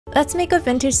Let's make a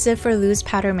vintage sieve for loose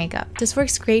powder makeup. This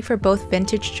works great for both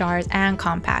vintage jars and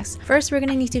compacts. First, we're going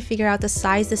to need to figure out the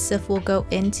size the sieve will go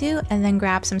into, and then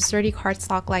grab some sturdy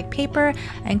cardstock-like paper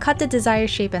and cut the desired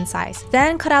shape and size.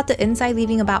 Then cut out the inside,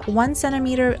 leaving about 1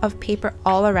 centimeter of paper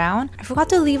all around. I forgot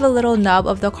to leave a little nub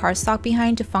of the cardstock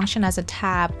behind to function as a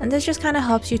tab, and this just kind of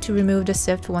helps you to remove the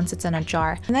sieve once it's in a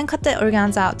jar. And then cut the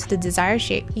organza out to the desired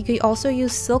shape. You could also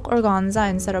use silk organza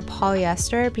instead of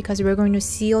polyester because we're going to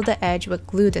seal the edge with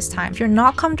glue this time. If you're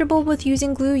not comfortable with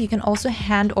using glue, you can also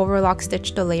hand overlock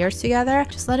stitch the layers together.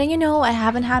 Just letting you know, I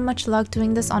haven't had much luck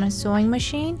doing this on a sewing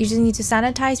machine. You just need to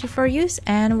sanitize before use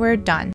and we're done.